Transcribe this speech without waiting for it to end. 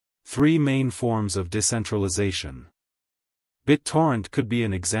Three main forms of decentralization. BitTorrent could be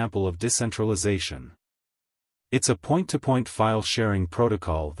an example of decentralization. It's a point-to-point file sharing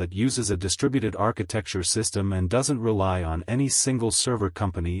protocol that uses a distributed architecture system and doesn't rely on any single server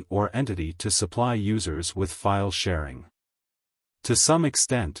company or entity to supply users with file sharing. To some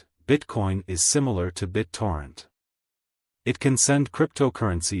extent, Bitcoin is similar to BitTorrent. It can send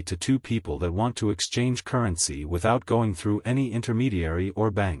cryptocurrency to two people that want to exchange currency without going through any intermediary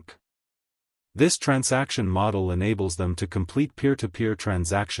or bank. This transaction model enables them to complete peer-to-peer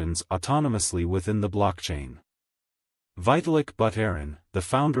transactions autonomously within the blockchain. Vitalik Buterin, the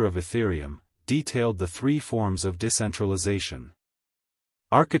founder of Ethereum, detailed the three forms of decentralization.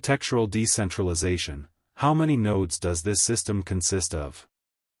 Architectural decentralization: how many nodes does this system consist of?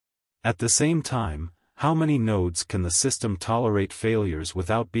 At the same time, how many nodes can the system tolerate failures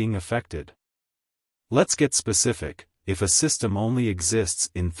without being affected? Let's get specific. If a system only exists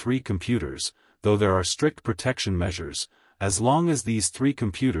in 3 computers, though there are strict protection measures, as long as these 3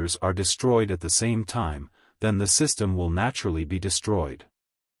 computers are destroyed at the same time, then the system will naturally be destroyed.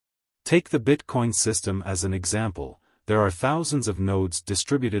 Take the Bitcoin system as an example. There are thousands of nodes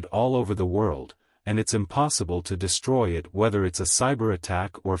distributed all over the world, and it's impossible to destroy it whether it's a cyber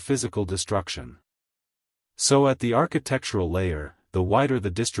attack or physical destruction. So at the architectural layer, the wider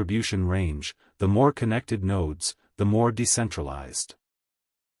the distribution range, the more connected nodes, the more decentralized.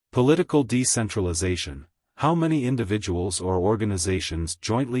 Political decentralization: how many individuals or organizations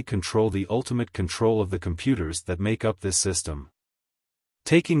jointly control the ultimate control of the computers that make up this system?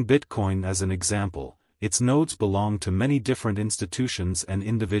 Taking Bitcoin as an example, its nodes belong to many different institutions and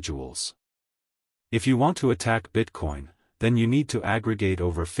individuals. If you want to attack Bitcoin, then you need to aggregate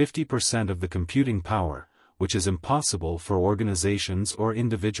over 50% of the computing power, which is impossible for organizations or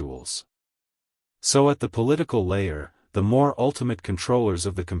individuals. So at the political layer, the more ultimate controllers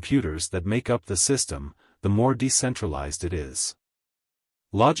of the computers that make up the system, the more decentralized it is.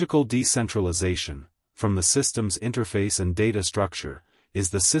 Logical decentralization: from the system's interface and data structure, is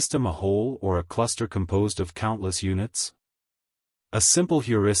the system a whole or a cluster composed of countless units? A simple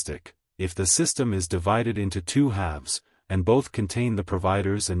heuristic: if the system is divided into 2 halves, and both contain the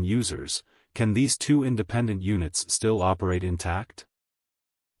providers and users, can these 2 independent units still operate intact?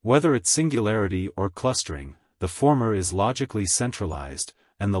 Whether it's singularity or clustering, the former is logically centralized,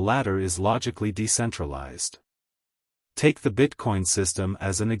 and the latter is logically decentralized. Take the Bitcoin system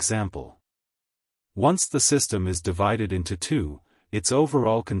as an example. Once the system is divided into 2, its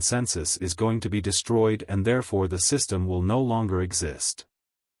overall consensus is going to be destroyed and therefore the system will no longer exist.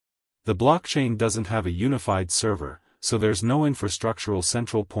 The blockchain doesn't have a unified server, so there's no infrastructural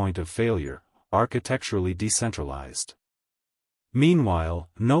central point of failure, architecturally decentralized. Meanwhile,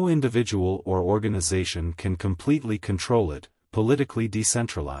 no individual or organization can completely control it, politically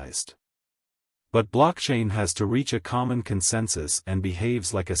decentralized. But blockchain has to reach a common consensus and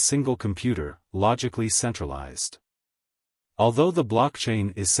behaves like a single computer, logically centralized. Although the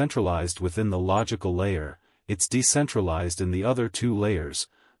blockchain is centralized within the logical layer, it's decentralized in the other 2 layers,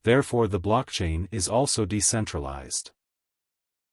 therefore the blockchain is also decentralized.